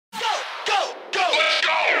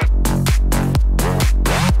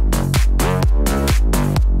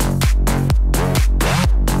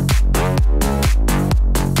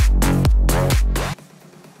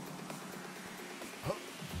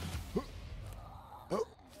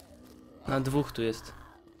Na dwóch tu jest.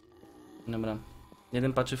 Dobra.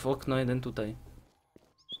 Jeden patrzy w okno, jeden tutaj.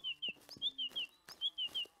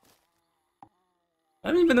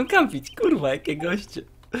 Ale oni będą kampić, kurwa, jakie goście.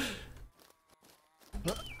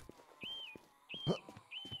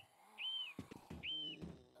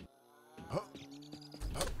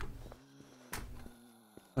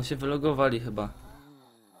 No się wylogowali chyba.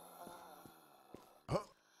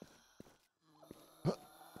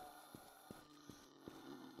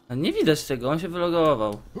 A nie widać tego, on się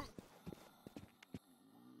wylogował.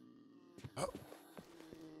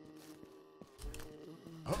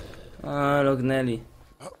 A, lognęli.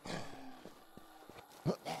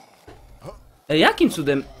 Ej, jakim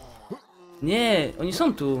cudem? Nie, oni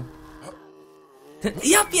są tu.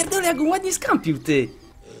 Ja pierdolę, jak go ładnie skampił, ty.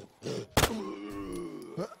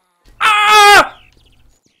 Aaaa!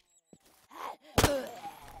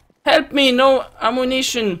 Help me, no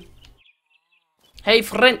ammunition. Hey,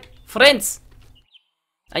 friends.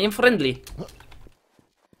 I am friendly.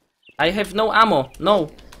 I have no ammo, no.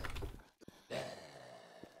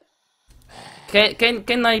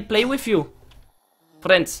 Can I play with you?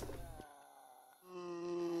 Friends.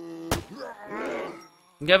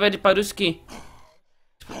 Говори по-русски.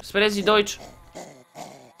 Sprechen Deutsch.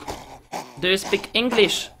 Do you speak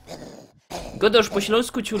English? Godosz po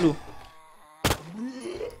śląsku, ciulu.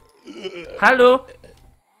 Halo?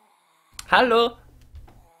 Halo?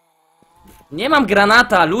 Nie mam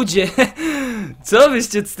granata, ludzie! Co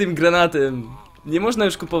wyście z tym granatem? Nie można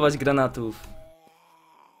już kupować granatów.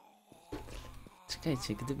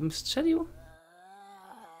 Czekajcie, gdybym strzelił?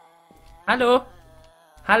 Halo?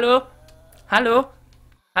 Halo? Halo?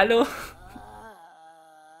 Halo?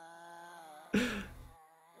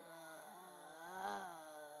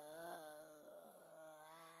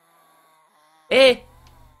 Hey!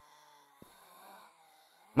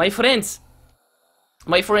 My friends,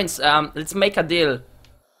 let's make a deal.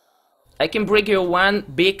 I can bring you one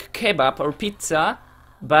big kebab or pizza,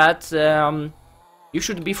 but you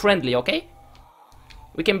should be friendly, okay?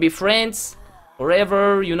 We can be friends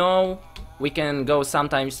forever, you know. We can go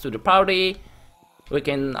sometimes to the party. We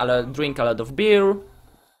can drink a lot of beer.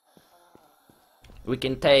 We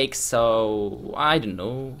can take, so I don't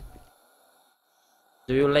know.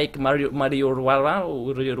 Do you like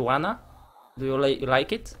marijuana? Do you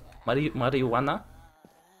like it? Marijuana?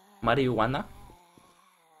 Marijuana?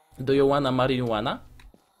 Do you wanna marijuana?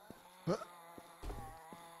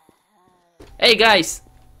 Hey guys!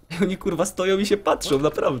 Oni kurwa stoją i się patrzą,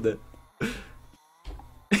 naprawdę.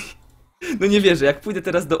 No nie wierzę, jak pójdę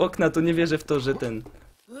teraz do okna, to nie wierzę w to, że ten...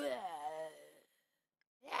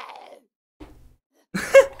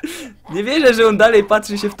 Nie wierzę, że on dalej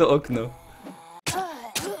patrzy się w to okno.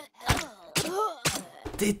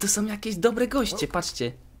 Ty, to są jakieś dobre goście,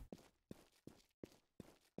 patrzcie.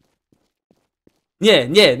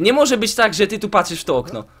 Nie może być tak, że ty tu patrzysz w to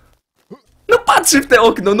okno. No patrzy w te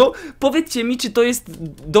okno, no powiedzcie mi, czy to jest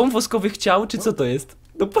dom woskowych ciał, czy co to jest?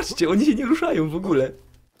 No patrzcie, oni się nie ruszają w ogóle.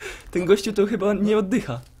 Ten gościu to chyba nie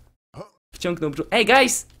oddycha. Wciągnął brzuch. Hey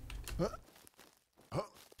guys!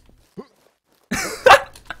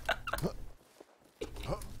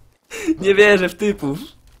 Nie wierzę w typów.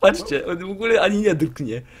 Patrzcie, on w ogóle ani nie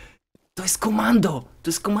drgnie. To jest komando! To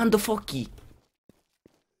jest komando foki.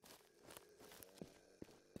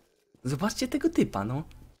 Zobaczcie tego typa, no.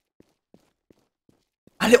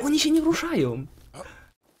 Ale oni się nie ruszają.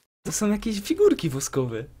 To są jakieś figurki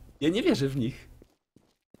woskowe. Ja nie wierzę w nich.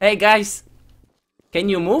 Hey guys! Can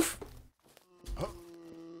you move?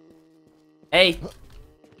 Hey!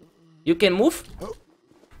 You can move?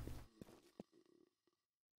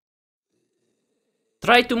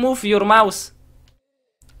 Try to move your mouse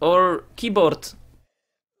or keyboard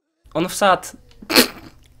on wsad.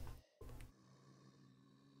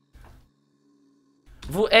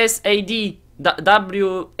 WSAD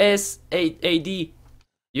WSAD.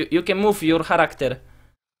 You can move your character.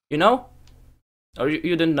 You know? Or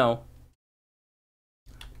you don't know?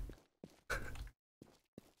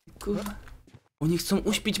 Kurwa. Oni chcą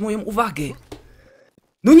uśpić moją uwagę.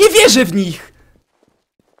 No nie wierzę w nich!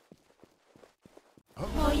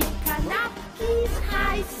 Moje kanapki z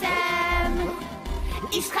hajsem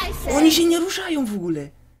i z hajsem. Oni się nie ruszają w ogóle.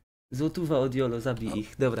 Złotówa od Jolo, zabij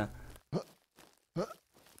ich, dobra.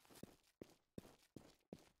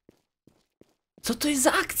 Co to jest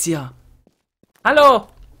za akcja? Halo!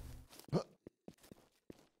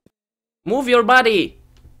 Move your body!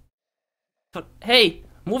 Hey,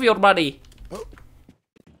 move your body!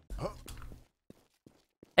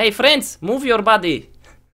 Hey friends, move your body!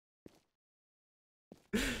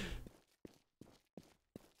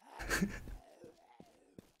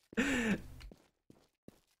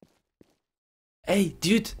 Hey,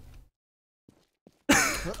 dude.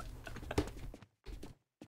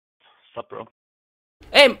 Sup, bro?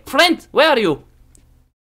 Hey, friend, where are you?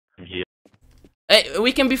 I'm here. Hey,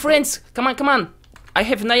 we can be friends. Come on, come on. I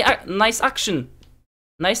have nice action.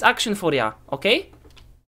 Nice action for ya, okay?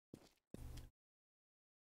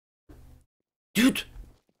 Dude,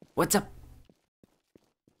 what's up?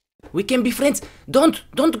 We can be friends. Don't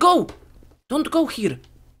go. Don't go here.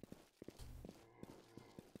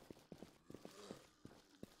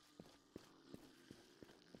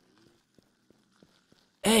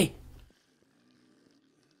 Hey.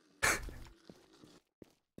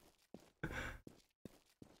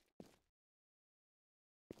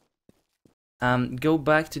 Go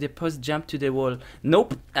back to the post, jump to the wall.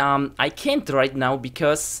 Nope, I can't right now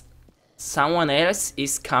because someone else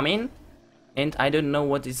is coming and I don't know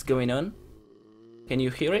what is going on. Can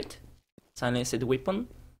you hear it? Silenced weapon.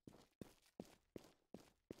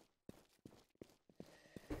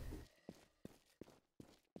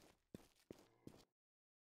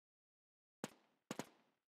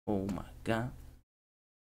 Oh my god.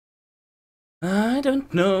 I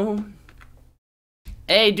don't know.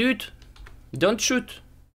 Hey dude, don't shoot.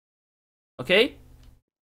 Okay?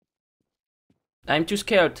 I'm too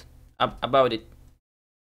scared about it.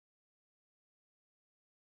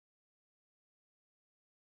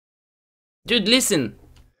 Dude, listen.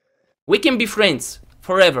 We can be friends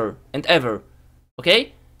forever and ever.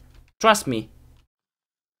 Okay? Trust me.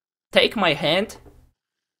 Take my hand.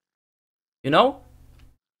 You know?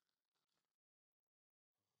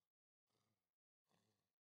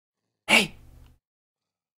 Hey!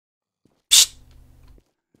 Psst.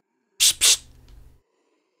 Psst, psst.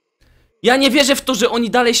 Ja nie wierzę w to, że oni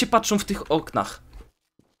dalej się patrzą w tych oknach.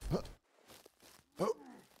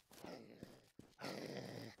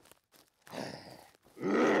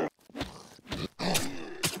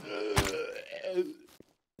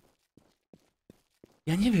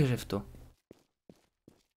 Ja nie wierzę w to.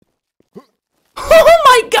 Oh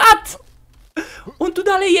my god! On tu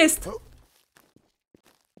dalej jest!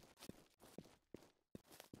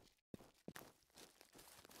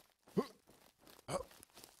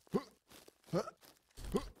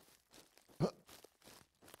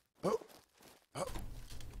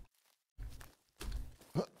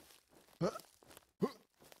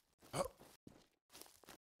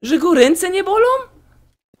 Że go ręce nie bolą?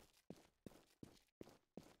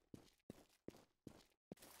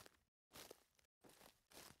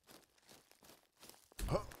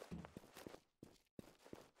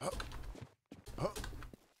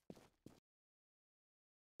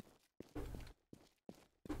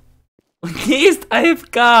 On nie jest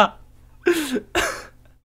AFK!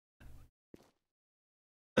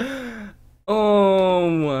 Oh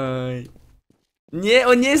my. Nie,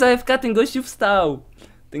 on nie jest AFK, ten gościu wstał.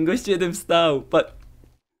 Ten gościu jeden wstał.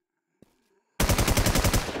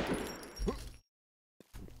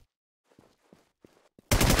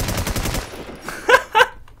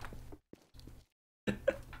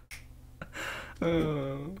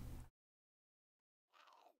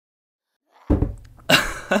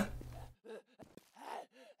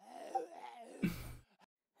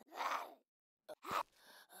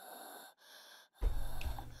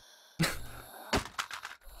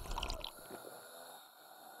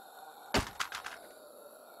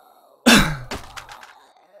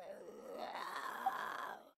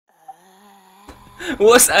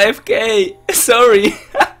 Was AFK! Sorry!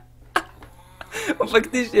 On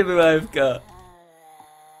faktycznie był AFK.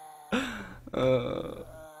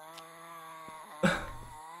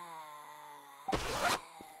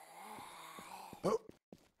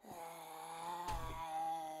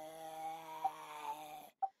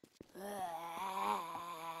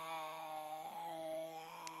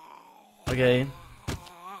 Okay.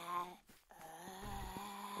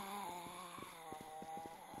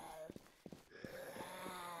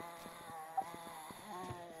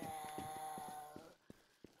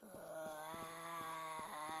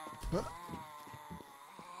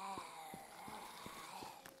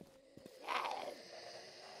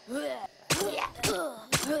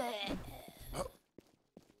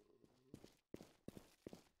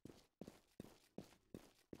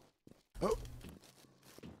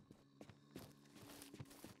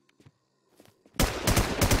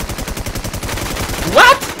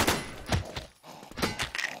 What?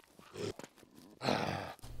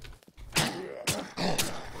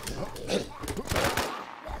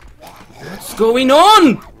 What's going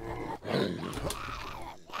on?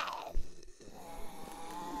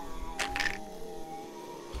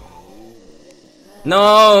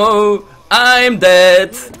 No, I'm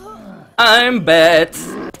dead. I'm bad.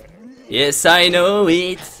 Yes, I know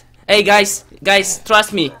it. Hey guys, Guys,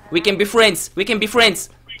 trust me. We can be friends. We can be friends.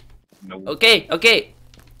 No. Okay, okay.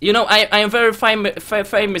 You know, I am very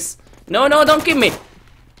famous. No, no, don't kill me.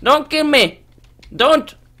 Don't kill me.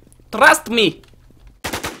 Don't. Trust me.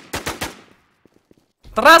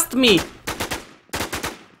 Trust me.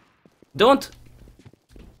 Don't.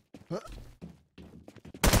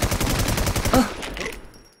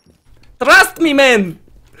 Trust me, man.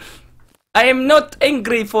 I am not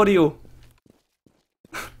angry for you.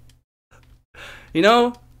 You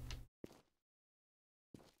know?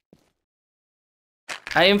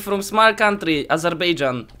 I am from small country,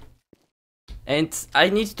 Azerbaijan. And I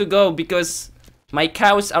need to go because my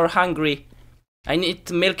cows are hungry. I need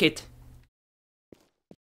to milk it.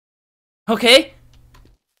 Okay?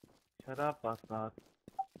 Shut up, bastard.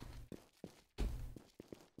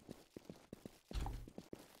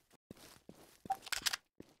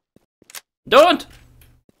 Don't!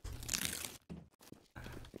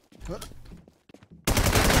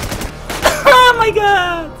 Oh my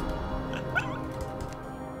god!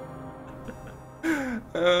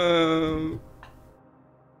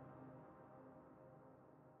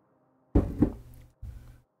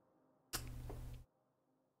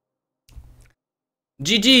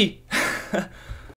 GG!